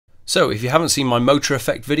So if you haven't seen my motor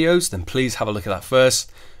effect videos, then please have a look at that first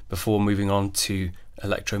before moving on to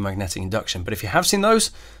electromagnetic induction. But if you have seen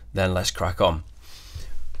those, then let's crack on.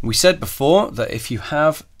 We said before that if you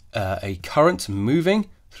have a current moving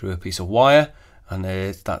through a piece of wire and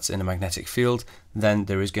that's in a magnetic field, then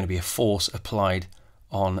there is going to be a force applied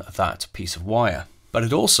on that piece of wire. But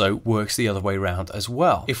it also works the other way around as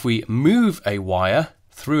well. If we move a wire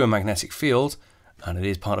through a magnetic field and it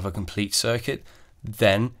is part of a complete circuit,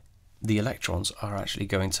 then the electrons are actually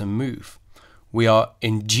going to move. We are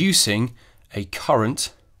inducing a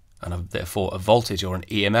current and therefore a voltage or an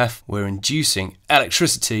EMF. We're inducing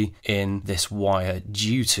electricity in this wire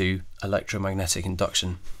due to electromagnetic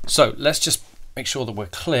induction. So let's just make sure that we're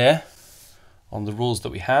clear on the rules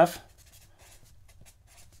that we have.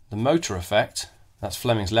 The motor effect, that's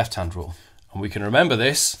Fleming's left-hand rule. And we can remember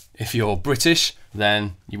this. If you're British,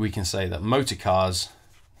 then we can say that motor cars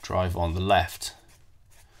drive on the left.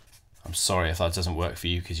 I'm sorry if that doesn't work for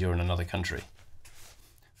you because you're in another country.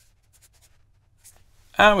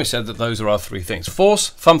 And we said that those are our three things: force,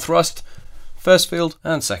 thumb thrust, first field,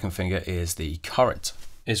 and second finger is the current.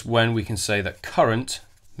 Is when we can say that current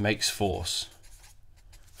makes force.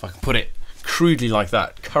 If I can put it crudely like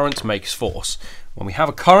that, current makes force. When we have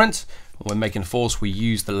a current, when we're making a force, we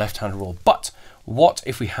use the left-hand rule. But what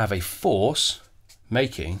if we have a force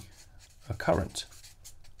making a current?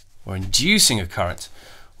 We're inducing a current.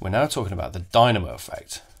 We're now talking about the dynamo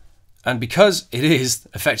effect. And because it is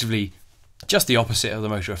effectively just the opposite of the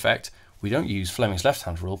motor effect, we don't use Fleming's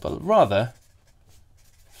left-hand rule, but rather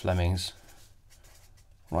Fleming's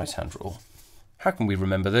right-hand rule. How can we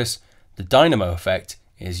remember this? The dynamo effect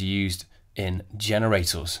is used in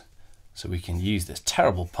generators. So we can use this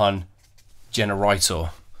terrible pun, generator.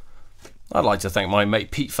 I'd like to thank my mate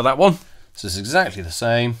Pete for that one. So it's exactly the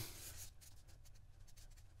same,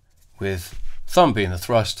 with thumb being the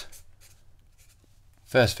thrust,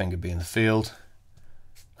 first finger being the field,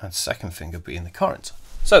 and second finger being the current.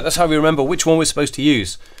 So that's how we remember which one we're supposed to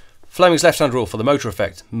use. Fleming's left-hand rule for the motor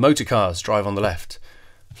effect, motor cars drive on the left.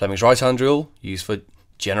 Fleming's right-hand rule used for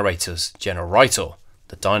generators, generator,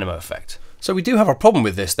 the dynamo effect. So we do have a problem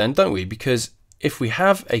with this then, don't we? Because if we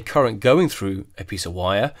have a current going through a piece of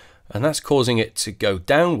wire and that's causing it to go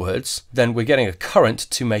downwards, then we're getting a current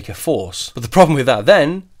to make a force. But the problem with that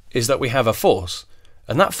then is that we have a force,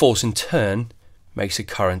 and that force in turn makes a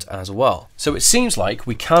current as well. So it seems like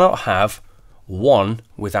we cannot have one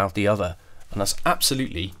without the other, and that's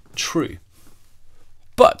absolutely true.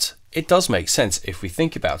 But it does make sense if we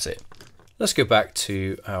think about it. Let's go back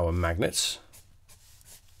to our magnets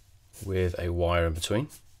with a wire in between.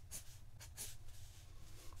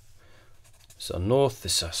 So north,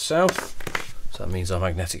 this is south. So that means our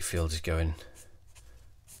magnetic field is going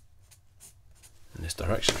in this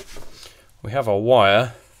direction. We have our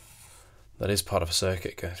wire that is part of a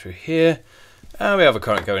circuit going through here, and we have a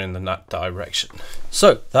current going in that direction.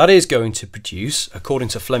 So that is going to produce, according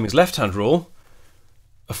to Fleming's left-hand rule,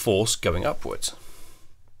 a force going upwards.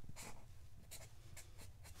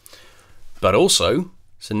 But also,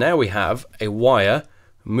 so now we have a wire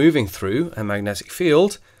moving through a magnetic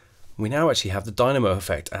field. We now actually have the dynamo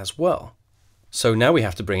effect as well. So now we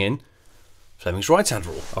have to bring in Fleming's right-hand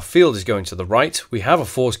rule. Our field is going to the right. We have a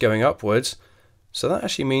force going upwards. So that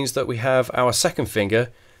actually means that we have our second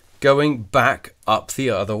finger going back up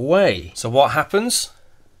the other way. So what happens?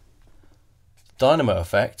 The dynamo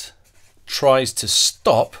effect tries to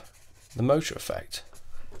stop the motor effect.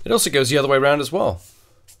 It also goes the other way around as well.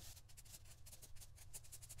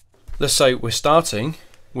 Let's say we're starting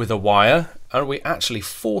with a wire and we actually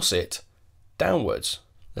force it downwards.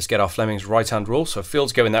 Let's get our Fleming's right-hand rule. So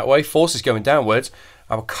field's going that way, force is going downwards.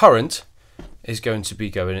 Our current is going to be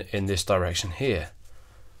going in this direction here.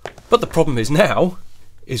 But the problem is now,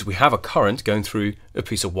 is we have a current going through a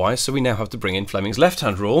piece of wire, so we now have to bring in Fleming's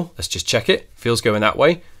left-hand rule. Let's just check it. Field's going that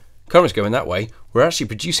way, current's going that way. We're actually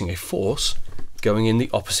producing a force going in the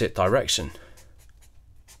opposite direction.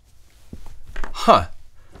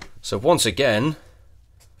 So once again,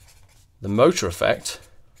 the motor effect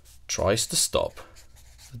tries to stop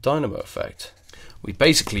the dynamo effect. We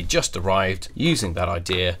basically just arrived using that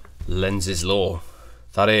idea, Lenz's law.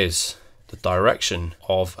 That is, the direction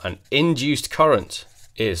of an induced current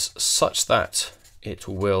is such that it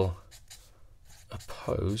will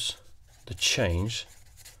oppose the change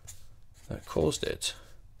that caused it.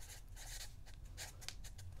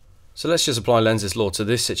 So let's just apply Lenz's law to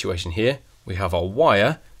this situation here. We have our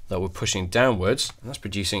wire that we're pushing downwards, and that's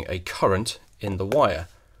producing a current in the wire.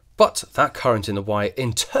 But that current in the wire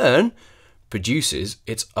in turn produces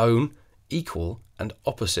its own equal and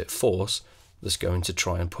opposite force that's going to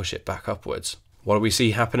try and push it back upwards. What do we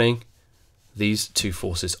see happening? These two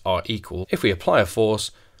forces are equal. If we apply a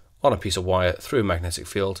force on a piece of wire through a magnetic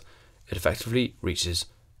field, it effectively reaches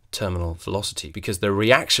terminal velocity because the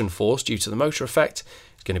reaction force due to the motor effect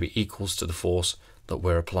is going to be equals to the force that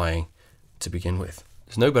we're applying to begin with.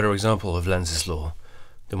 There's no better example of Lenz's law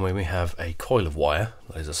than when we have a coil of wire,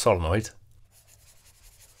 that is a solenoid,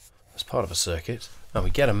 as part of a circuit, and we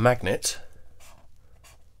get a magnet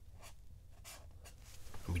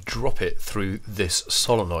and we drop it through this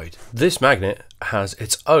solenoid. This magnet has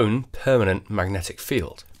its own permanent magnetic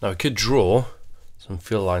field. Now we could draw some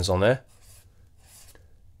field lines on there.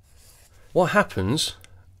 What happens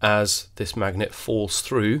as this magnet falls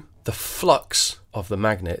through, the flux of the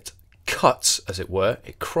magnet cuts, as it were,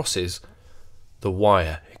 it crosses the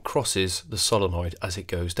wire, it crosses the solenoid as it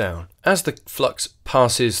goes down. As the flux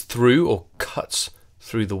passes through or cuts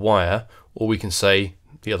through the wire, or we can say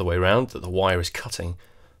the other way around, that the wire is cutting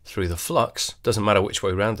through the flux, doesn't matter which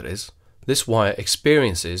way around it is, this wire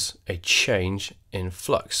experiences a change in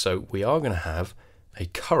flux. So we are going to have a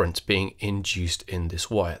current being induced in this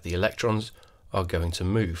wire. The electrons are going to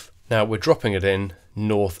move. Now we're dropping it in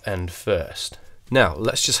north end first. Now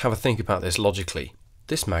let's just have a think about this logically.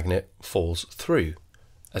 This magnet falls through.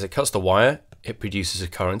 As it cuts the wire, it produces a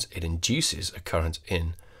current, it induces a current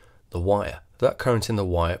in the wire. That current in the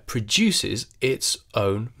wire produces its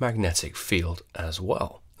own magnetic field as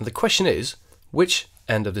well. And the question is, which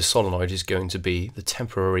end of this solenoid is going to be the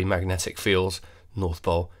temporary magnetic fields, North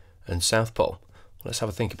Pole and South Pole? Let's have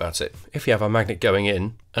a think about it. If we have our magnet going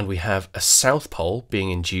in and we have a south pole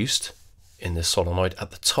being induced in this solenoid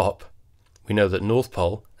at the top, we know that North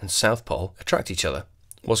Pole and South Pole attract each other.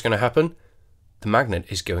 What's going to happen? The magnet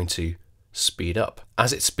is going to speed up.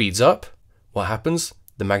 As it speeds up, what happens?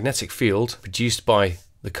 The magnetic field produced by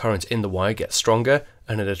the current in the wire gets stronger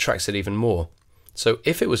and it attracts it even more. So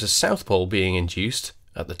if it was a south pole being induced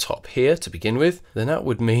at the top here to begin with, then that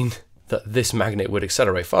would mean that this magnet would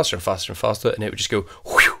accelerate faster and faster and faster, and it would just go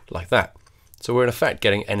whew, like that. So we're in effect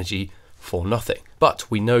getting energy for nothing.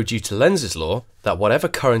 But we know due to Lenz's law that whatever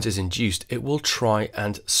current is induced, it will try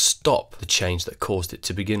and stop the change that caused it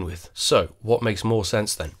to begin with. So what makes more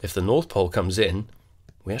sense then? If the North Pole comes in,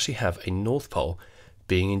 we actually have a North Pole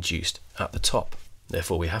being induced at the top.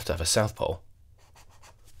 Therefore we have to have a South Pole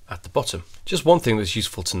at the bottom. Just one thing that's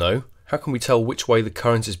useful to know, how can we tell which way the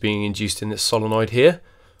current is being induced in this solenoid here?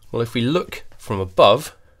 Well, if we look from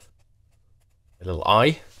above, a little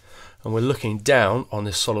eye, and we're looking down on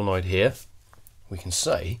this solenoid here, we can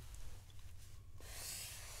say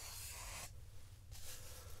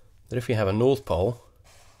that if we have a North Pole,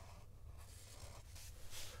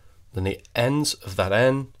 then the ends of that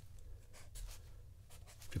end,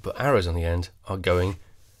 if you put arrows on the end, are going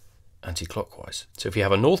anti-clockwise. So if you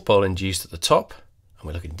have a North Pole induced at the top, and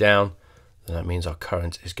we're looking down, then that means our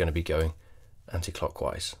current is going to be going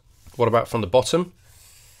anti-clockwise. What about from the bottom?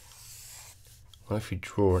 Well, if we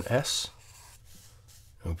draw an S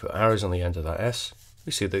and we put arrows on the end of that S,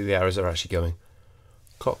 we see that the arrows are actually going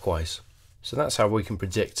clockwise. So that's how we can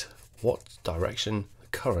predict what direction the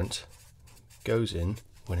current goes in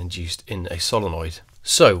when induced in a solenoid.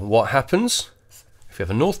 So what happens? If we have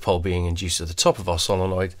a North Pole being induced at the top of our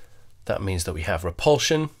solenoid, that means that we have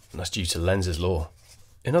repulsion, and that's due to Lenz's law.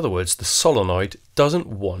 In other words, the solenoid doesn't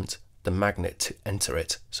want the magnet to enter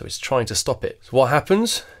it, so it's trying to stop it. So what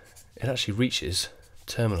happens? It actually reaches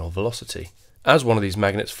terminal velocity. As one of these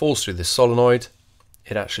magnets falls through this solenoid,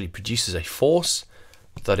 it actually produces a force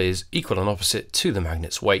that is equal and opposite to the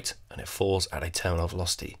magnet's weight, and it falls at a terminal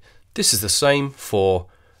velocity. This is the same for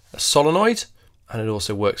a solenoid, and it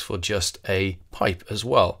also works for just a pipe as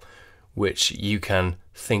well, which you can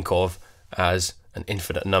think of as an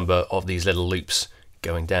infinite number of these little loops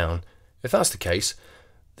going down. If that's the case,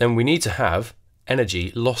 then we need to have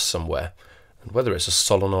energy lost somewhere. And whether it's a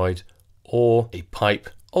solenoid or a pipe,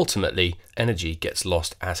 ultimately energy gets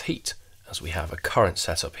lost as heat, as we have a current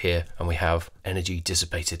set up here and we have energy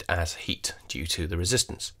dissipated as heat due to the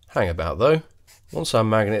resistance. Hang about though, once our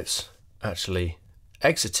magnets actually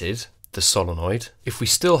exited the solenoid, if we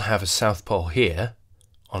still have a south pole here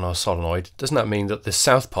on our solenoid, doesn't that mean that the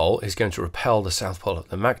south pole is going to repel the south pole of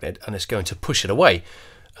the magnet and it's going to push it away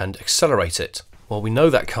and accelerate it? Well, we know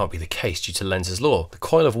that can't be the case due to Lenz's law. The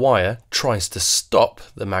coil of wire tries to stop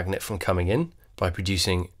the magnet from coming in by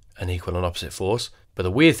producing an equal and opposite force. But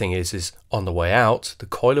the weird thing is on the way out, the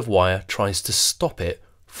coil of wire tries to stop it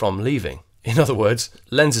from leaving. In other words,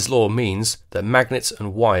 Lenz's law means that magnets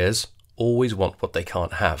and wires always want what they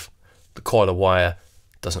can't have. The coil of wire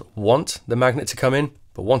doesn't want the magnet to come in,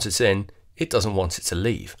 but once it's in, it doesn't want it to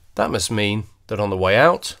leave. That must mean that on the way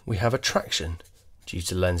out, we have attraction due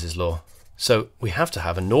to Lenz's law. So we have to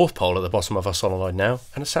have a north pole at the bottom of our solenoid now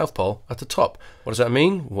and a south pole at the top. What does that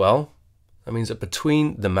mean? Well, that means that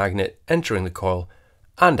between the magnet entering the coil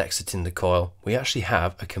and exiting the coil, we actually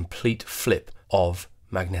have a complete flip of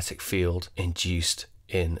magnetic field induced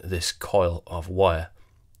in this coil of wire.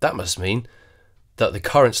 That must mean that the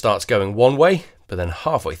current starts going one way, but then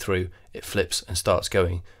halfway through it flips and starts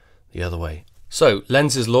going the other way. So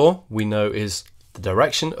Lenz's law, we know, is the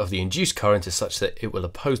direction of the induced current is such that it will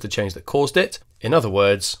oppose the change that caused it. In other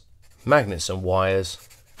words, magnets and wires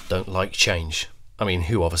don't like change. I mean,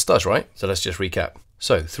 who of us does, right? So let's just recap.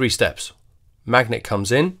 So 3 steps. Magnet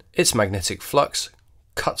comes in, its magnetic flux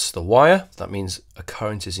cuts the wire. That means a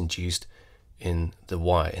current is induced in the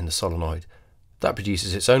wire, in the solenoid. That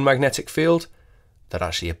produces its own magnetic field that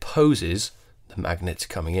actually opposes the magnet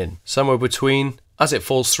coming in. Somewhere between, as it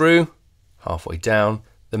falls through, halfway down,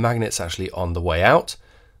 the magnet's actually on the way out.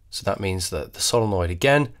 So that means that the solenoid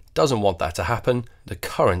again doesn't want that to happen. The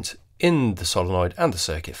current in the solenoid and the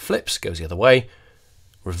circuit flips, goes the other way,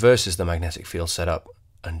 reverses the magnetic field setup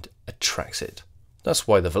and attracts it. That's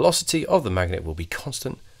why the velocity of the magnet will be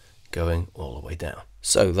constant going all the way down.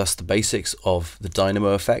 So that's the basics of the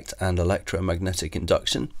dynamo effect and electromagnetic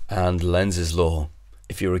induction and Lenz's law.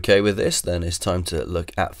 If you're okay with this, then it's time to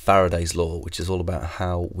look at Faraday's law, which is all about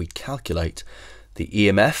how we calculate the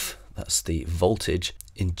EMF, that's the voltage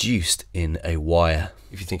induced in a wire.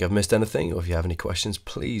 If you think I've missed anything or if you have any questions,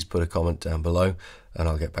 please put a comment down below and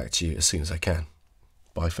I'll get back to you as soon as I can.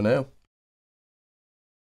 Bye for now.